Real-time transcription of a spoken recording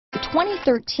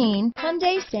2013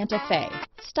 Hyundai Santa Fe.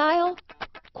 Style,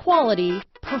 quality,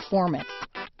 performance,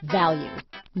 value.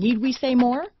 Need we say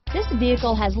more? This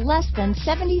vehicle has less than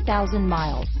 70,000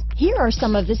 miles. Here are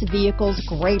some of this vehicle's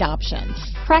great options: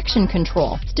 traction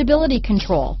control, stability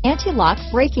control, anti-lock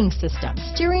braking system,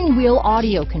 steering wheel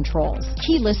audio controls,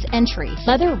 keyless entry,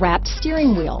 leather-wrapped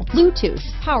steering wheel, Bluetooth,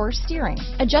 power steering,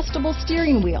 adjustable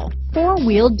steering wheel,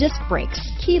 four-wheel disc brakes,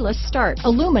 keyless start,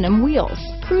 aluminum wheels,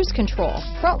 cruise control,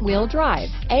 front-wheel drive,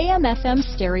 AM/FM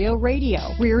stereo radio,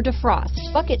 rear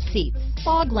defrost, bucket seats,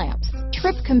 fog lamps,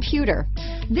 trip computer.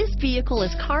 This vehicle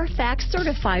is CARFAX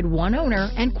certified one owner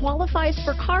and qualifies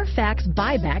for CARFAX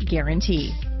buyback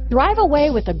guarantee. Drive away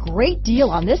with a great deal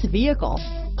on this vehicle.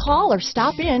 Call or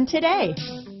stop in today.